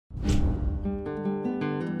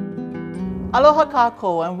Aloha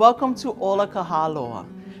kako and welcome to Ola Ka Hāloa,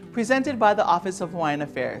 presented by the Office of Hawaiian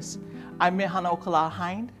Affairs. I'm Mehana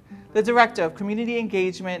Okala-Hind, the Director of Community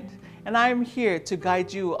Engagement, and I am here to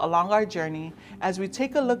guide you along our journey as we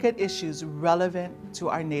take a look at issues relevant to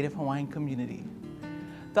our Native Hawaiian community.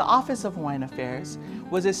 The Office of Hawaiian Affairs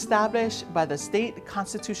was established by the State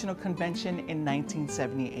Constitutional Convention in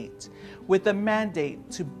 1978 with the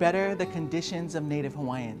mandate to better the conditions of Native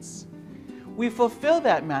Hawaiians. We fulfill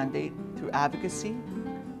that mandate through advocacy,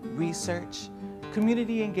 research,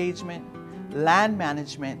 community engagement, land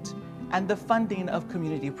management, and the funding of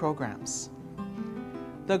community programs.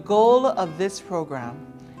 The goal of this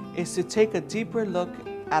program is to take a deeper look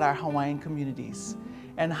at our Hawaiian communities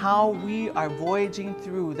and how we are voyaging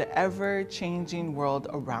through the ever-changing world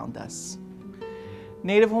around us.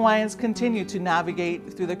 Native Hawaiians continue to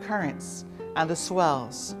navigate through the currents and the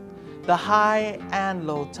swells, the high and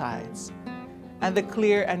low tides, and the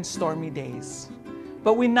clear and stormy days.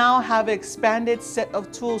 But we now have an expanded set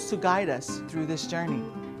of tools to guide us through this journey.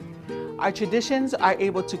 Our traditions are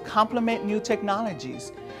able to complement new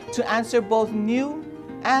technologies to answer both new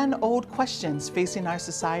and old questions facing our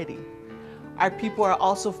society. Our people are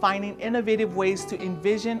also finding innovative ways to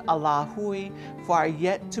envision a lahui for our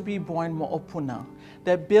yet-to-be-born mo'opuna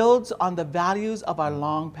that builds on the values of our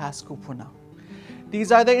long-past kupuna.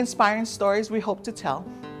 These are the inspiring stories we hope to tell.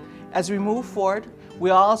 As we move forward,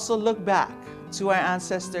 we also look back to our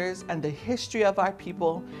ancestors and the history of our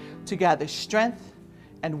people to gather strength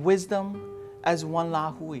and wisdom as one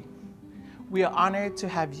lahui. We are honored to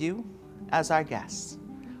have you as our guests.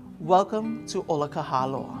 Welcome to Ola Ka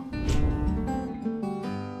Hāloa.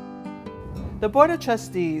 The Board of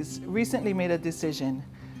Trustees recently made a decision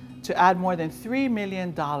to add more than $3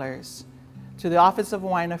 million to the Office of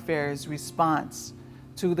Hawaiian Affairs response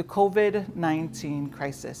to the COVID-19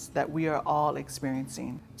 crisis that we are all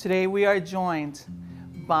experiencing. Today we are joined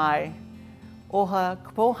by OHA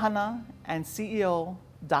Kapohana and CEO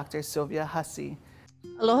Dr. Sylvia Hussey.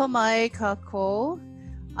 Aloha mai kako.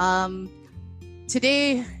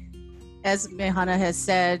 Today, as Mehana has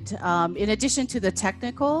said, in addition to the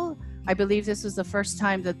technical, I believe this was the first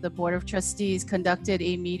time that the Board of Trustees conducted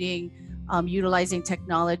a meeting utilizing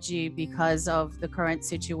technology because of the current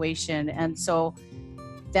situation. And so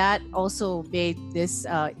that also made this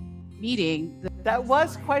meeting. That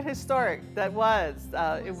was quite historic. That was.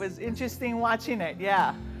 It was interesting watching it,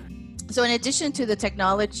 yeah. So in addition to the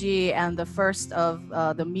technology and the first of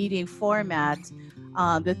the meeting format,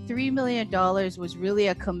 the $3 million was really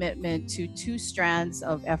a commitment to two strands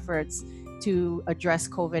of efforts to address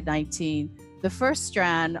COVID-19. The first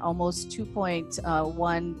strand, almost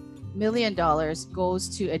 $2.1 million,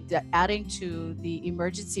 goes to adding to the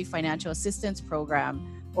Emergency Financial Assistance Program,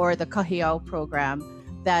 or the Kahiao program.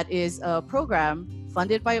 That is a program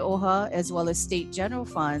funded by OHA as well as state general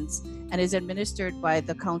funds and is administered by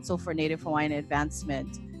the Council for Native Hawaiian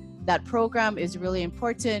Advancement. That program is really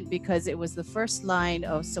important because it was the first line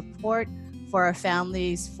of support for our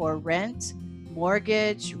families for rent,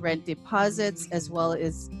 mortgage, rent deposits, as well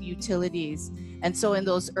as utilities. And so in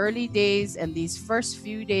those early days and these first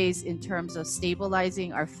few days in terms of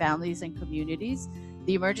stabilizing our families and communities,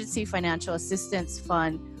 the Emergency Financial Assistance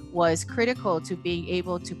Fund was critical to being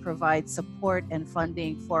able to provide support and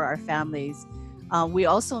funding for our families. We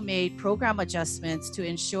also made program adjustments to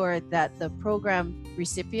ensure that the program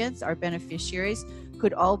recipients, our beneficiaries,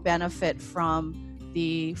 could all benefit from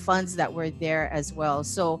the funds that were there as well.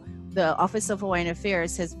 So the Office of Hawaiian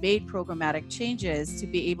Affairs has made programmatic changes to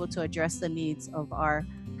be able to address the needs of our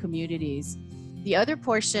communities. The other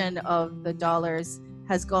portion of the dollars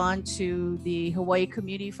has gone to the Hawaii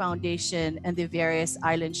Community Foundation and the various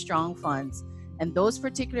Island Strong funds. And those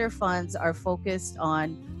particular funds are focused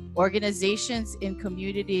on organizations in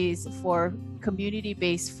communities for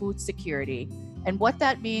community-based food security. And what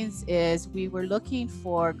that means is we were looking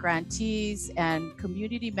for grantees and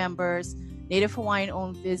community members, Native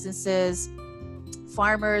Hawaiian-owned businesses,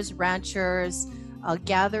 farmers, ranchers,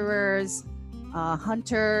 gatherers,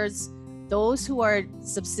 hunters, those who are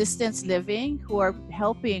subsistence living, who are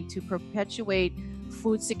helping to perpetuate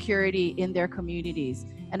food security in their communities.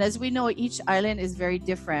 And as we know, each island is very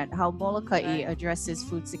different. How Molokai addresses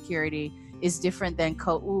food security is different than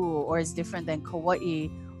Ka'u, or is different than Kauai,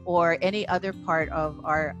 or any other part of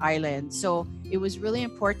our island. So it was really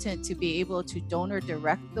important to be able to donor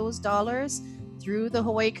direct those dollars through the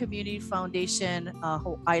Hawaii Community Foundation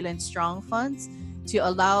Island Strong funds to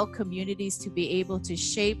allow communities to be able to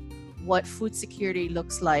shape what food security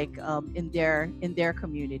looks like in their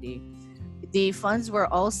community. The funds were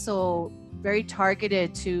also very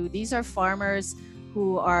targeted to, these are farmers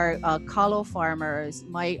who are kalo farmers,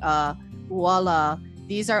 uala,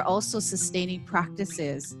 these are also sustaining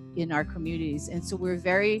practices in our communities. And so we're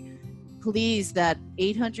very pleased that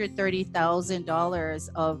 $830,000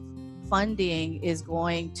 of funding is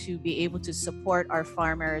going to be able to support our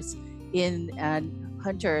farmers and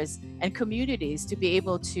hunters and communities to be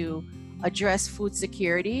able to address food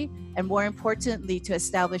security, and more importantly, to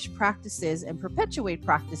establish practices and perpetuate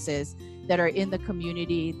practices that are in the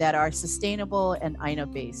community that are sustainable and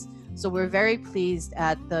Aina-based. So we're very pleased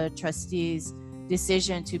at the trustees'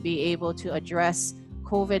 decision to be able to address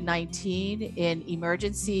COVID-19 in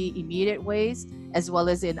emergency, immediate ways, as well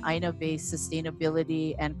as in Aina-based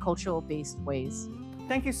sustainability and cultural-based ways.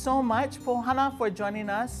 Thank you so much, Pohana, for joining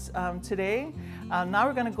us today. Now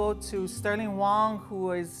we're going to go to Sterling Wong,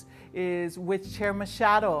 who is with Chair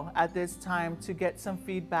Machado at this time to get some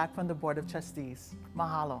feedback from the Board of Trustees.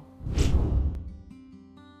 Mahalo.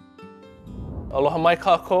 Aloha mai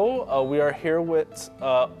kākou. We are here with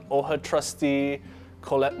OHA trustee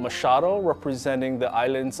Colette Machado, representing the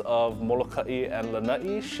islands of Molokai and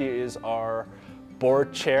Lanai. She is our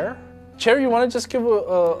board chair. Chair, you want to just give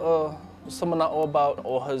some mana'o about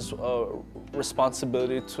OHA's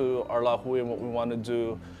responsibility to our lahui and what we want to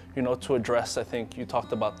do, to address, I think you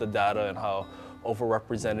talked about the data and how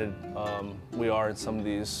overrepresented we are in some of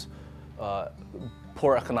these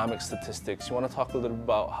poor economic statistics. You want to talk a little bit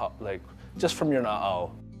about how, just from your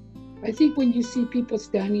na'au? I think when you see people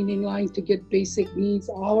standing in line to get basic needs,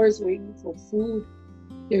 hours waiting for food,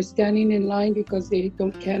 they're standing in line because they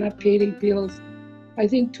cannot pay their bills. I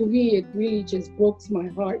think to me, it really just breaks my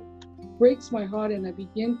heart, and I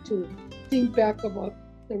begin to think back about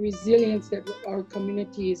the resilience that our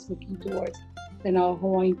community is looking towards and our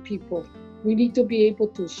Hawaiian people. We need to be able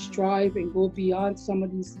to strive and go beyond some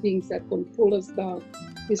of these things that can pull us down.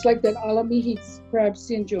 It's like that Alamihi crab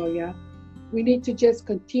syndrome, yeah? We need to just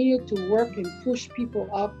continue to work and push people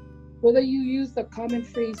up. Whether you use the common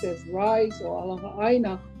phrase as rise or aloha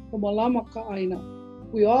aina or malama ka aina,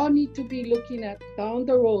 we all need to be looking at down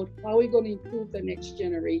the road, how are we going to improve the next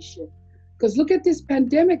generation? Because look at this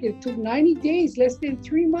pandemic, it took 90 days, less than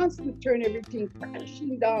 3 months to turn everything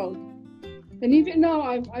crashing down. And even now,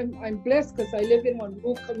 I'm blessed because I live in one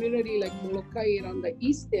rural community like Molokai and on the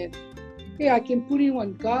east end. Hey, I can put in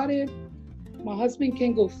one garden. My husband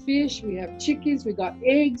can go fish. We have chickens. We got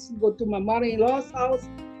eggs. We go to my mother-in-law's house.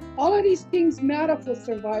 All of these things matter for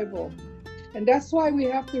survival. And that's why we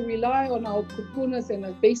have to rely on our kupunas and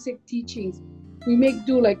our basic teachings. We make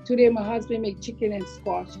do, like today, my husband made chicken and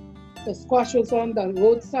squash. The squash was on the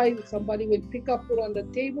roadside. Somebody would pick up, put on the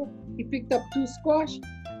table. He picked up 2 squash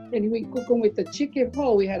and we cook them with the chicken.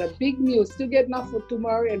 Oh, we had a big meal. Still get enough for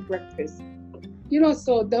tomorrow and breakfast.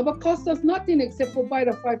 So that would cost us nothing except for buy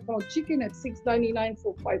the 5-pound chicken at $6.99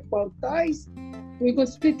 for 5-pound thighs. We're going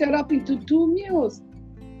to split that up into 2 meals.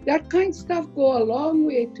 That kind of stuff go a long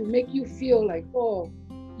way to make you feel like, oh,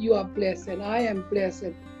 you are blessed and I am blessed.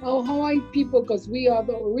 And our Hawaiian people, because we are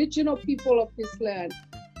the original people of this land,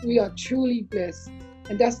 we are truly blessed.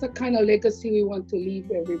 And that's the kind of legacy we want to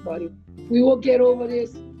leave everybody. We will get over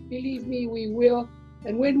this. Believe me, we will.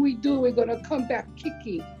 And when we do, we're going to come back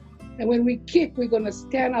kicking. And when we kick, we're going to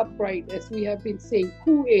stand upright, as we have been saying,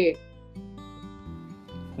 ku'e.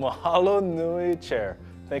 Mahalo nui, Chair.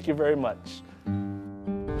 Thank you very much.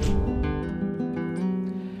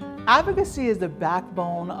 Advocacy is the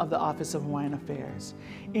backbone of the Office of Hawaiian Affairs.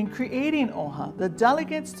 In creating OHA, the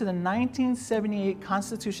delegates to the 1978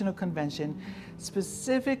 Constitutional Convention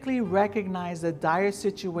specifically recognized the dire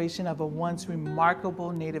situation of a once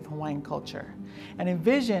remarkable Native Hawaiian culture and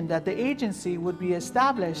envisioned that the agency would be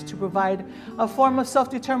established to provide a form of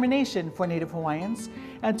self-determination for Native Hawaiians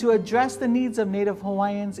and to address the needs of Native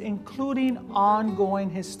Hawaiians, including ongoing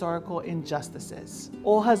historical injustices.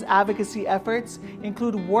 OHA's advocacy efforts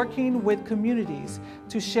include working with communities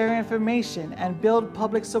to share information and build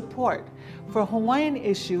public support for Hawaiian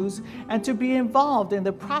issues and to be involved in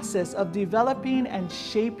the process of developing and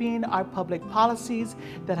shaping our public policies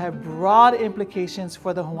that have broad implications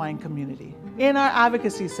for the Hawaiian community. In our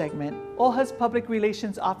advocacy segment, OHA's Public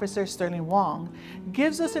Relations Officer Sterling Wong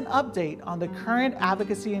gives us an update on the current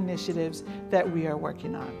advocacy initiatives that we are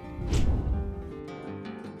working on.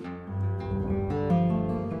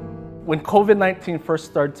 When COVID-19 first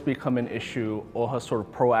started to become an issue, OHA sort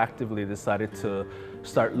of proactively decided to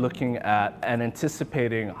start looking at and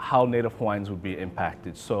anticipating how Native Hawaiians would be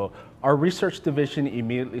impacted. So our research division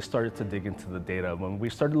immediately started to dig into the data. When we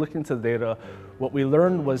started looking into the data, what we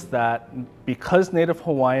learned was that because Native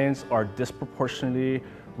Hawaiians are disproportionately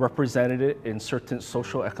represented in certain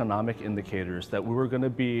socioeconomic indicators, that we were going to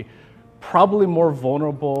be probably more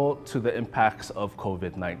vulnerable to the impacts of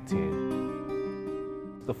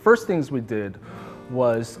COVID-19. The first things we did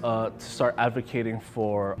was to start advocating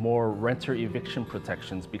for more renter eviction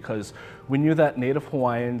protections, because we knew that Native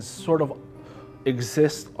Hawaiians sort of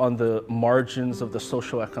exist on the margins of the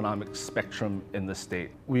socioeconomic spectrum in the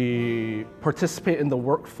state. We participate in the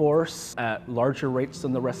workforce at larger rates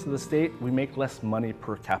than the rest of the state. We make less money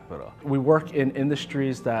per capita. We work in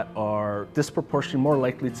industries that are disproportionately more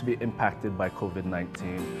likely to be impacted by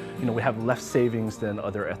COVID-19. You know, we have less savings than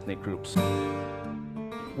other ethnic groups.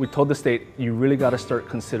 We told the state, you really got to start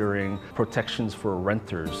considering protections for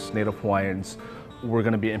renters. Native Hawaiians, we're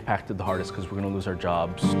going to be impacted the hardest because we're going to lose our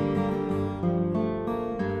jobs.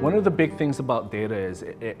 One of the big things about data is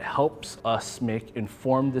it helps us make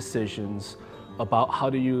informed decisions about how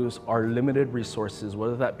to use our limited resources,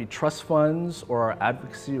 whether that be trust funds or our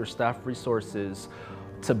advocacy or staff resources,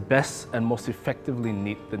 to best and most effectively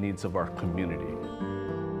meet the needs of our community.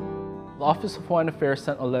 The Office of Hawaiian Affairs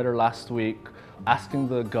sent a letter last week asking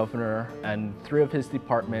the governor and 3 of his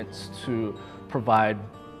departments to provide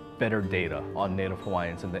better data on Native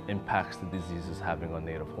Hawaiians and the impacts the disease is having on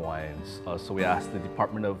Native Hawaiians. So we asked the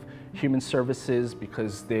Department of Human Services,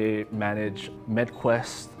 because they manage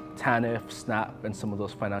MedQuest, TANF, SNAP, and some of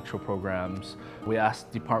those financial programs. We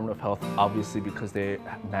asked Department of Health, obviously, because they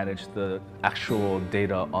manage the actual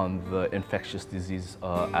data on the infectious disease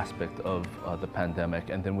aspect of the pandemic.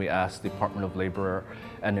 And then we asked Department of Labor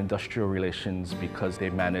and Industrial Relations, because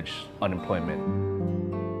they manage unemployment.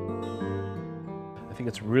 I think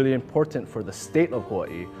it's really important for the state of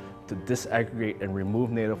Hawaii to disaggregate and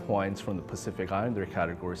remove Native Hawaiians from the Pacific Islander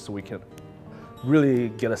category, so we can really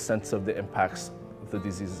get a sense of the impacts the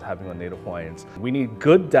disease is having on Native Hawaiians. We need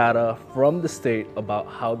good data from the state about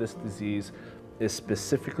how this disease is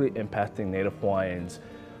specifically impacting Native Hawaiians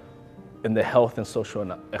in the health and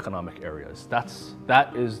socioeconomic areas.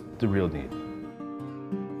 That is the real need.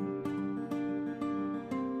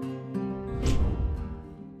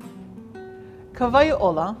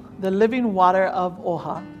 Ola, the living water of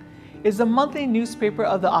OHA, is the monthly newspaper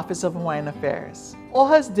of the Office of Hawaiian Affairs.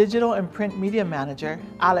 OHA's digital and print media manager,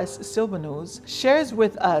 Alice Silvanus, shares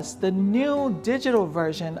with us the new digital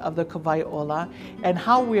version of the Ola and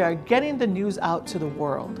how we are getting the news out to the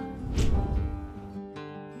world.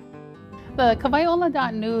 The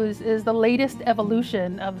Ola.news is the latest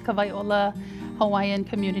evolution of the Ola Hawaiian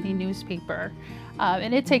community newspaper.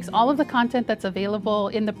 And it takes all of the content that's available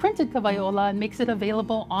in the printed Ola and makes it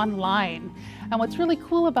available online. And what's really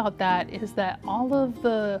cool about that is that all of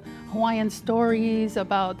the Hawaiian stories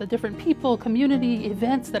about the different people, community,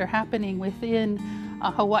 events that are happening within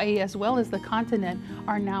Hawaii as well as the continent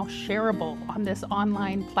are now shareable on this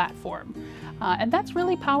online platform. And that's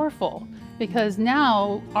really powerful, because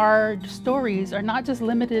now our stories are not just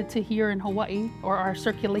limited to here in Hawaii or our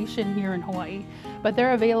circulation here in Hawaii, but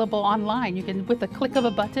they're available online. You can, with the click of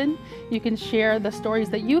a button, you can share the stories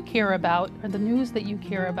that you care about or the news that you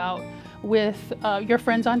care about with your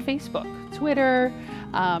friends on Facebook, Twitter.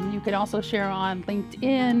 You can also share on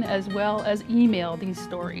LinkedIn, as well as email these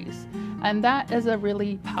stories. And that is a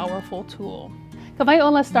really powerful tool.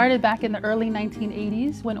 Ola started back in the early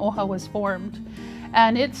 1980s when OHA was formed.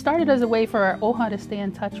 And it started as a way for our OHA to stay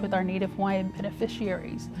in touch with our Native Hawaiian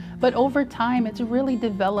beneficiaries. But over time, it's really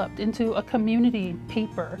developed into a community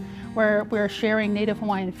paper where we're sharing Native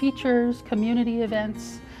Hawaiian features, community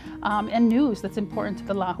events, and news that's important to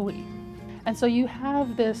the Lahui. And so you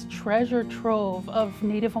have this treasure trove of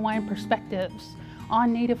Native Hawaiian perspectives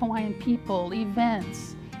on Native Hawaiian people,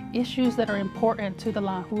 events, issues that are important to the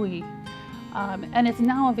Lahui. And it's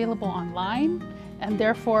now available online, and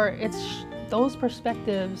therefore those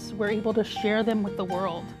perspectives, we're able to share them with the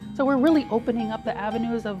world. So we're really opening up the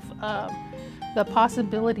avenues of the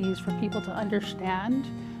possibilities for people to understand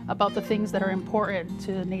about the things that are important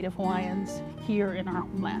to Native Hawaiians here in our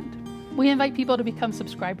homeland. We invite people to become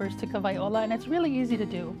subscribers to Ola, and it's really easy to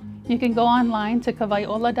do. You can go online to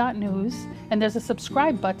Ola.news, and there's a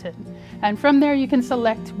subscribe button. And from there you can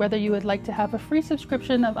select whether you would like to have a free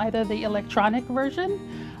subscription of either the electronic version,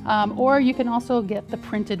 or you can also get the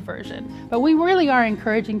printed version. But we really are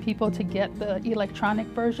encouraging people to get the electronic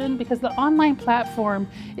version, because the online platform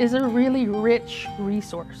is a really rich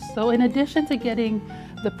resource. So in addition to getting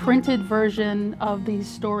the printed version of these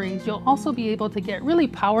stories, you'll also be able to get really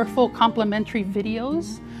powerful complementary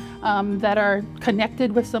videos that are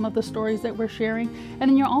connected with some of the stories that we're sharing. And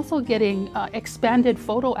then you're also getting expanded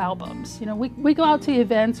photo albums. You know, we go out to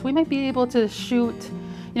events, we might be able to shoot,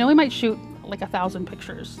 we might shoot like 1,000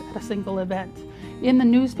 pictures at a single event. In the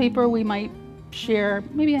newspaper, we might share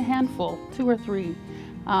maybe a handful, 2 or 3.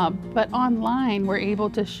 But online, we're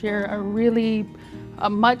able to share a really a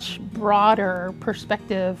much broader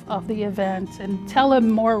perspective of the event and tell a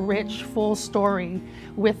more rich, full story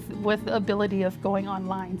with the ability of going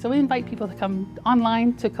online. So we invite people to come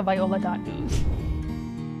online to kavaiola.news.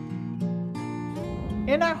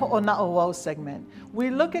 In our Ho'ona'o segment, we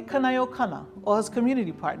look at Kanaio Kana, OHA's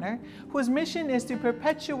community partner, whose mission is to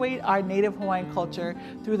perpetuate our Native Hawaiian culture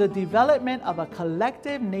through the development of a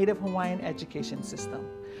collective Native Hawaiian education system.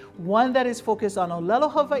 One that is focused on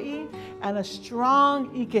Olelo Hawaii and a strong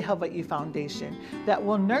Ike Hawaii foundation that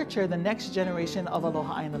will nurture the next generation of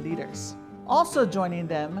Aloha Aina leaders. Also joining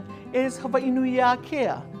them is Hawaii Nui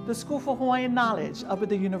Akea, the School for Hawaiian Knowledge up at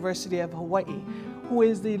the University of Hawaii, who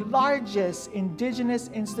is the largest indigenous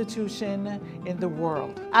institution in the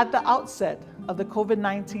world. At the outset of the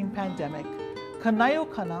COVID-19 pandemic, Kanaio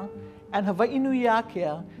Kana and Hawaii Nui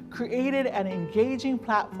Akea created an engaging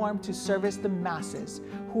platform to service the masses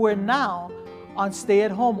who are now on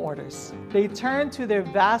stay-at-home orders. They turned to their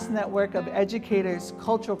vast network of educators,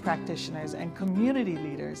 cultural practitioners, and community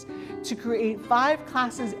leaders to create 5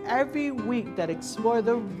 classes every week that explore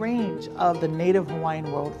the range of the Native Hawaiian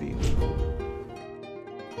worldview.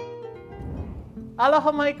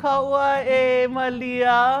 Aloha mai kaua e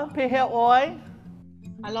Malia pehe oi.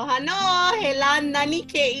 Aloha no, he la nani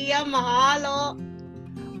ke ia mahalo.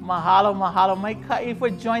 Mahalo, mahalo mai ka'i for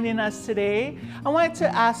joining us today. I wanted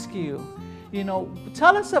to ask you,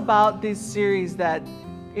 tell us about this series that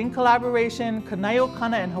in collaboration, Kanaio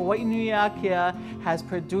Kana and Hawaii Nui Akea has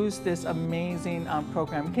produced this amazing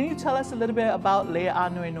program. Can you tell us a little bit about Le'a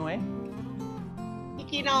Nui Nui?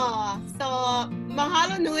 So,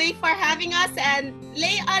 mahalo nui for having us, and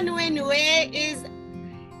Le'a Nui Nui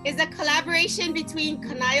is a collaboration between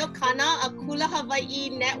Kanaio Kana, a Kula Hawaii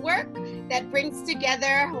network that brings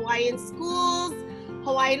together Hawaiian schools,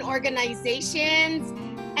 Hawaiian organizations,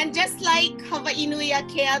 and just like Hawaii Nui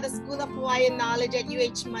Akea, the School of Hawaiian Knowledge at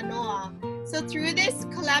UH Manoa. So through this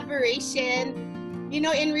collaboration,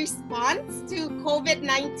 in response to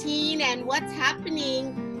COVID-19 and what's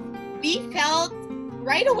happening, we felt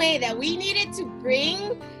right away that we needed to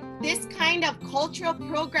bring this kind of cultural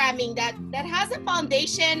programming that has a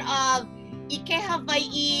foundation of Ike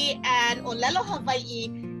Hawaii and Olelo Hawaii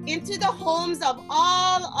into the homes of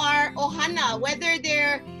all our ohana, whether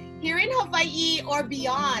they're here in Hawaii or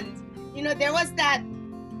beyond. There was that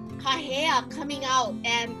kahea coming out,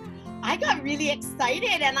 and I got really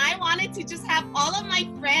excited, and I wanted to just have all of my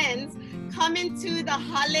friends come into the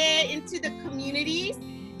hale, into the communities.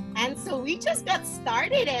 And so we just got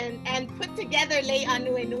started and put together Le'a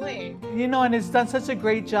Nui Nui. And it's done such a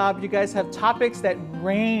great job. You guys have topics that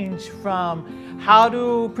range from how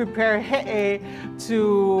to prepare he'e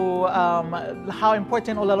to how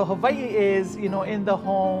important Olelo Hawaii is, in the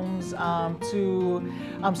homes, to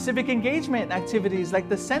civic engagement activities like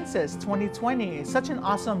the census 2020. Such an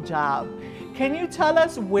awesome job. Can you tell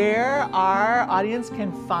us where our audience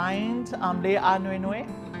can find Le'a Nui Nui?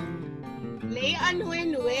 Le'a Nui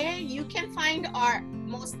Nui, you can find our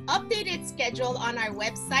most updated schedule on our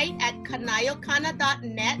website at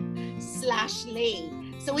kanaiokana.net/lei.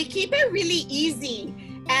 So we keep it really easy,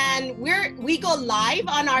 and we go live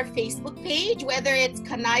on our Facebook page, whether it's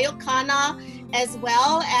Kanaio Kana as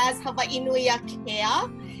well as Hawaii Nui Akea.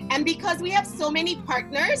 And because we have so many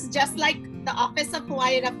partners, just like the Office of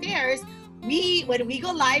Hawaiian Affairs, when we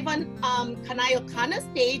go live on Kanaio Kana's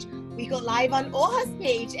page, we go live on OHA's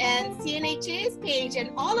page and CNHA's page and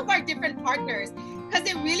all of our different partners, because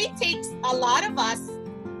it really takes a lot of us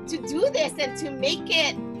to do this and to make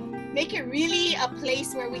it really a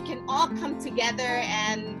place where we can all come together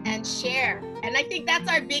and share. And I think that's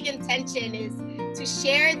our big intention, is to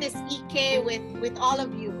share this Ike with all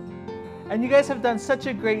of you. And you guys have done such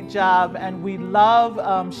a great job, and we love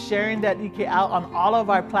sharing that Ike out on all of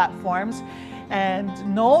our platforms. And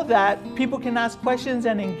know that people can ask questions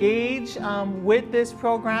and engage with this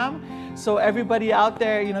program. So everybody out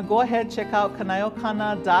there, go ahead, check out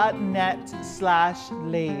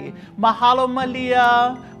kanaiokana.net/lei. Mahalo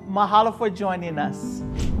Malia, mahalo for joining us.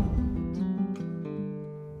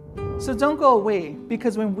 So don't go away,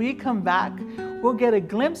 because when we come back, we'll get a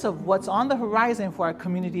glimpse of what's on the horizon for our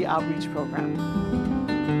community outreach program.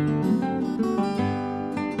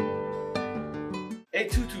 Hey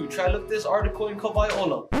Tutu, try look this article in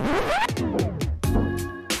Kavaiola.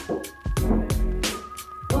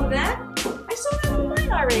 Well, that? I saw that online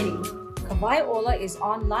already. Kavaiola is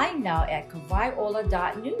online now at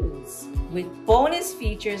kavaiola.news with bonus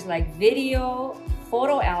features like video,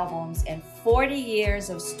 photo albums, and 40 years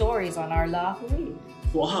of stories on our lahui.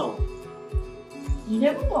 Wow. You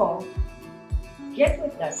never know. Get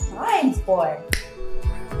with the times, boy.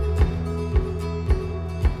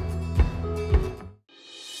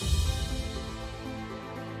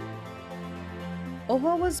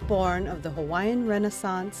 OHA was born of the Hawaiian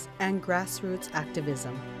Renaissance and grassroots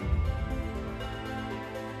activism.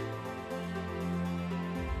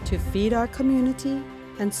 To feed our community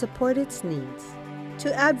and support its needs,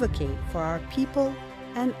 to advocate for our people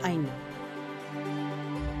and Aina.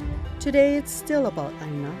 Today it's still about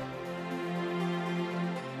Aina.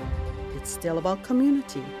 It's still about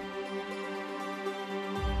community.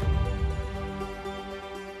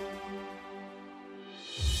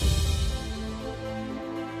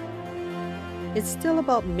 It's still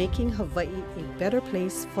about making Hawaii a better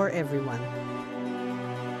place for everyone.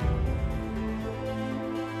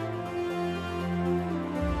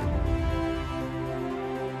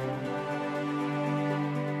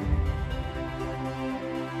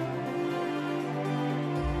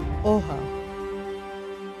 OHA,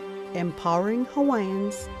 empowering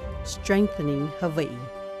Hawaiians, strengthening Hawaii.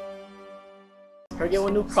 Heard you have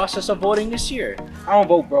a new process of voting this year. I don't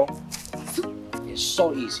vote, bro. It's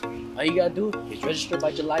so easy. All you gotta do is register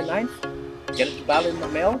by July 9th, get a ballot in the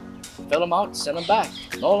mail, fill them out, send them back.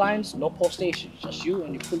 No lines, no poll stations, just you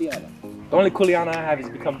and your kuleana. The only kuleana I have is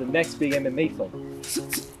become the next big MMA fight.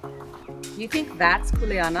 You think that's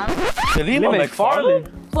kuleana? McFarlane.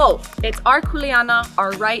 Vote. It's our kuleana,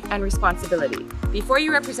 our right and responsibility. Before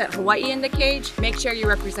you represent Hawaii in the cage, make sure you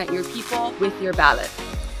represent your people with your ballot.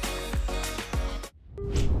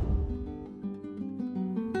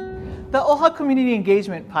 The OHA Community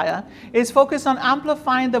Engagement Paya is focused on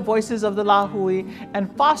amplifying the voices of the Lahui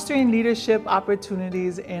and fostering leadership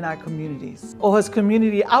opportunities in our communities. OHA's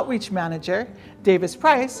Community Outreach Manager, Davis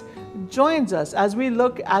Price, joins us as we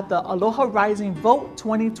look at the Aloha Rising Vote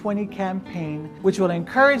 2020 campaign, which will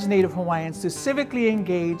encourage Native Hawaiians to civically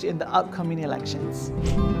engage in the upcoming elections.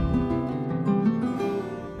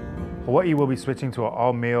 Hawaii will be switching to an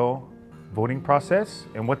all-male voting process,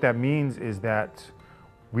 and what that means is that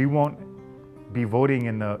we won't be voting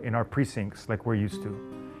in our precincts like we're used to,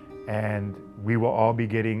 and we will all be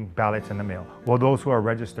getting ballots in the mail. Well, those who are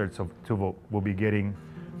registered to vote will be getting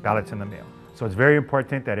ballots in the mail. So it's very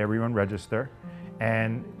important that everyone register,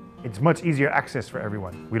 and it's much easier access for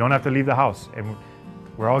everyone. We don't have to leave the house, and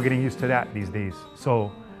we're all getting used to that these days.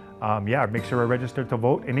 So yeah, make sure we're registered to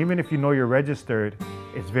vote. And even if you know you're registered,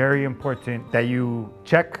 it's very important that you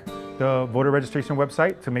check the voter registration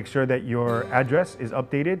website to make sure that your address is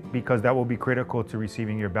updated, because that will be critical to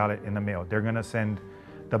receiving your ballot in the mail. They're gonna send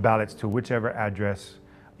the ballots to whichever address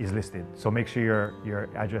is listed. So make sure your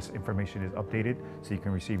address information is updated so you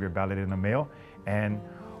can receive your ballot in the mail. And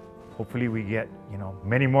hopefully we get,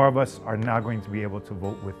 many more of us are now going to be able to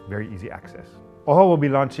vote with very easy access. OHA will be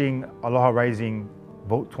launching Aloha Rising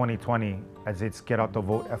Vote 2020 as its Get Out the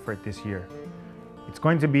Vote effort this year. It's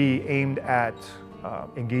going to be aimed at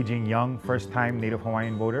engaging young, first-time Native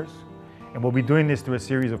Hawaiian voters. And we'll be doing this through a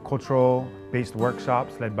series of cultural-based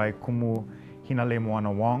workshops led by Kumu Hinale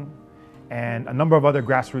Moana Wong, and a number of other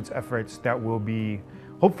grassroots efforts that will be,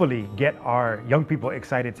 hopefully, get our young people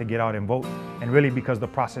excited to get out and vote. And really, because the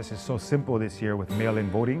process is so simple this year with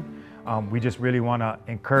mail-in voting, we just really want to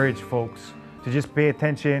encourage folks to just pay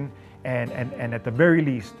attention and at the very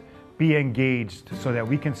least, be engaged so that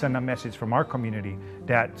we can send a message from our community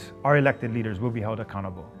that our elected leaders will be held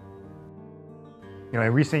accountable. In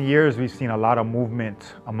recent years, we've seen a lot of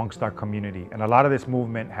movement amongst our community, and a lot of this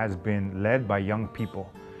movement has been led by young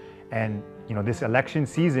people. And this election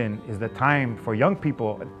season is the time for young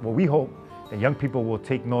people. Well, we hope that young people will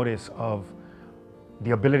take notice of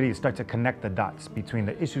the ability to start to connect the dots between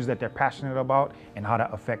the issues that they're passionate about and how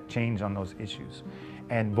to affect change on those issues.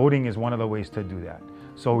 And voting is one of the ways to do that.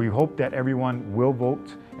 So we hope that everyone will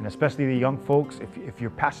vote, and especially the young folks, if you're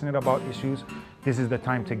passionate about issues, this is the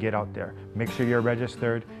time to get out there. Make sure you're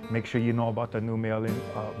registered, make sure you know about the new mail-in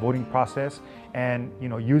voting process, and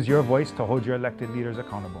use your voice to hold your elected leaders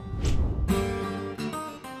accountable.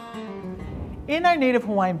 In our Native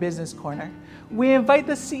Hawaiian Business Corner, we invite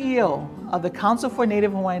the CEO of the Council for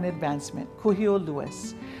Native Hawaiian Advancement, Kuhio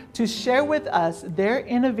Lewis, to share with us their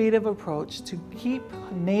innovative approach to keep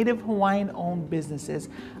Native Hawaiian-owned businesses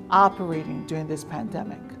operating during this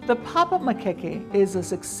pandemic. The pop-up makeke is a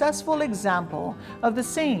successful example of the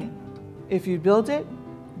saying, if you build it,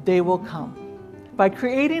 they will come. By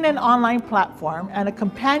creating an online platform and a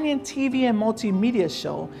companion TV and multimedia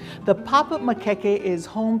show, the pop-up makeke is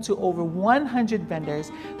home to over 100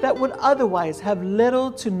 vendors that would otherwise have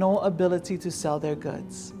little to no ability to sell their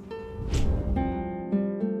goods.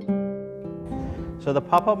 So the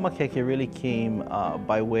pop-up makeke really came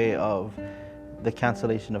by way of the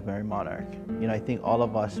cancellation of Merry Monarch. I think all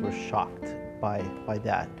of us were shocked by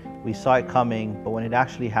that. We saw it coming, but when it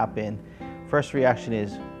actually happened, first reaction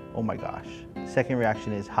is, oh my gosh. Second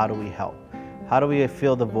reaction is, how do we help? How do we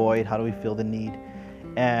fill the void? How do we fill the need?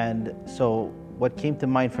 And so what came to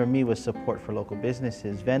mind for me was support for local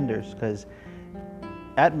businesses, vendors, because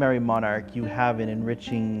at Merry Monarch, you have an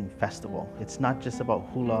enriching festival. It's not just about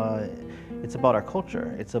hula, it's about our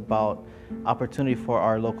culture. It's about opportunity for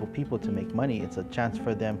our local people to make money. It's a chance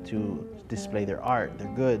for them to display their art,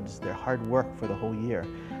 their goods, their hard work for the whole year.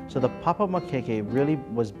 So the Papa Makeke really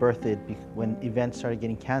was birthed when events started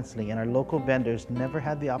getting canceling, and our local vendors never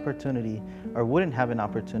had the opportunity or wouldn't have an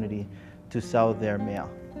opportunity to sell their mail,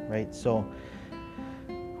 right? So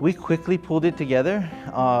we quickly pulled it together,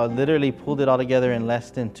 literally pulled it all together in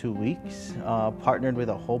less than 2 weeks, partnered with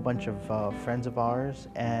a whole bunch of friends of ours,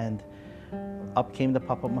 and up came the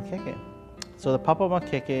Papa Makeke. So the Papa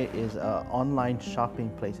Makeke is an online shopping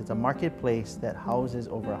place. It's a marketplace that houses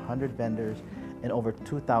over 100 vendors and over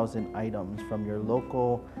 2,000 items from your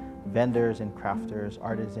local vendors and crafters,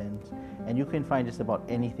 artisans, and you can find just about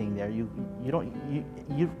anything there.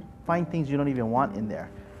 You find things you don't even want in there.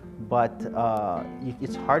 But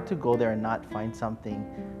it's hard to go there and not find something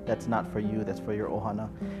that's not for you, that's for your ohana.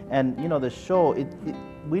 And you know, the show,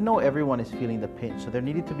 we know everyone is feeling the pinch, so there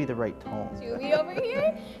needed to be the right tone. Julie over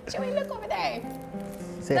here? Julie, look over there.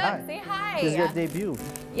 Say look, hi. Say hi. This is your debut.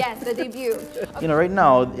 Yes, the debut. You know, right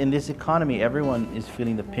now, in this economy, everyone is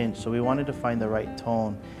feeling the pinch, so we wanted to find the right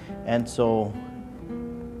tone. And so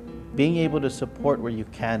being able to support where you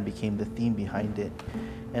can became the theme behind it.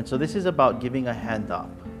 And so this is about giving a hand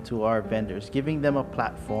up to our vendors, giving them a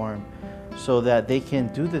platform so that they can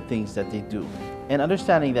do the things that they do. And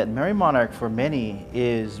understanding that Merry Monarch for many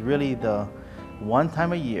is really the one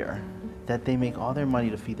time a year that they make all their money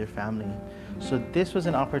to feed their family. So this was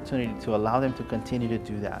an opportunity to allow them to continue to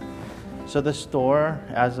do that. So the store,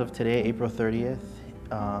 as of today, April 30th,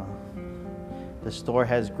 the store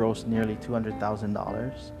has grossed nearly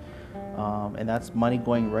 $200,000. And that's money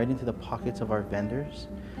going right into the pockets of our vendors.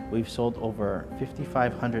 We've sold over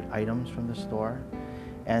 5,500 items from the store.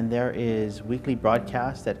 And there is weekly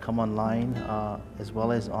broadcasts that come online as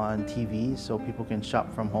well as on TV, so people can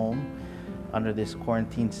shop from home under this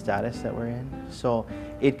quarantine status that we're in. So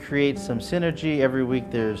it creates some synergy. Every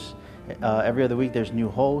week there's, every other week there's new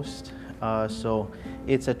hosts. So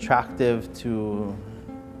it's attractive to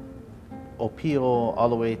Opio all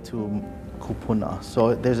the way to Kupuna.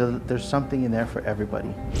 So there's something in there for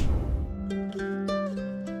everybody.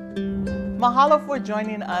 Mahalo for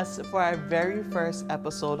joining us for our very first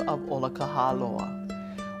episode of Ola Ka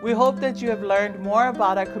Hāloa. We hope that you have learned more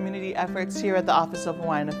about our community efforts here at the Office of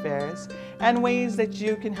Hawaiian Affairs and ways that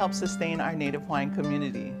you can help sustain our Native Hawaiian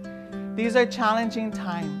community. These are challenging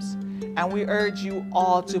times, and we urge you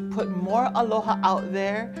all to put more aloha out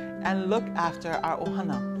there and look after our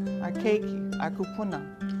ohana, our keiki, our kupuna.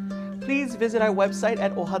 Please visit our website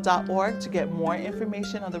at oha.org to get more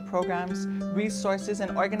information on the programs, resources,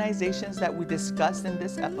 and organizations that we discussed in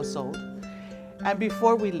this episode. And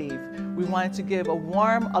before we leave, we wanted to give a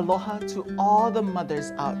warm aloha to all the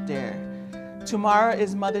mothers out there. Tomorrow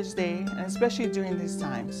is Mother's Day, and especially during these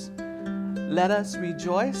times, let us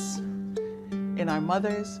rejoice in our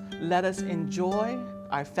mothers, let us enjoy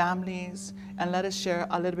our families, and let us share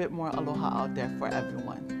a little bit more aloha out there for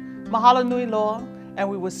everyone. Mahalo nui loa, and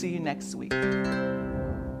we will see you next week.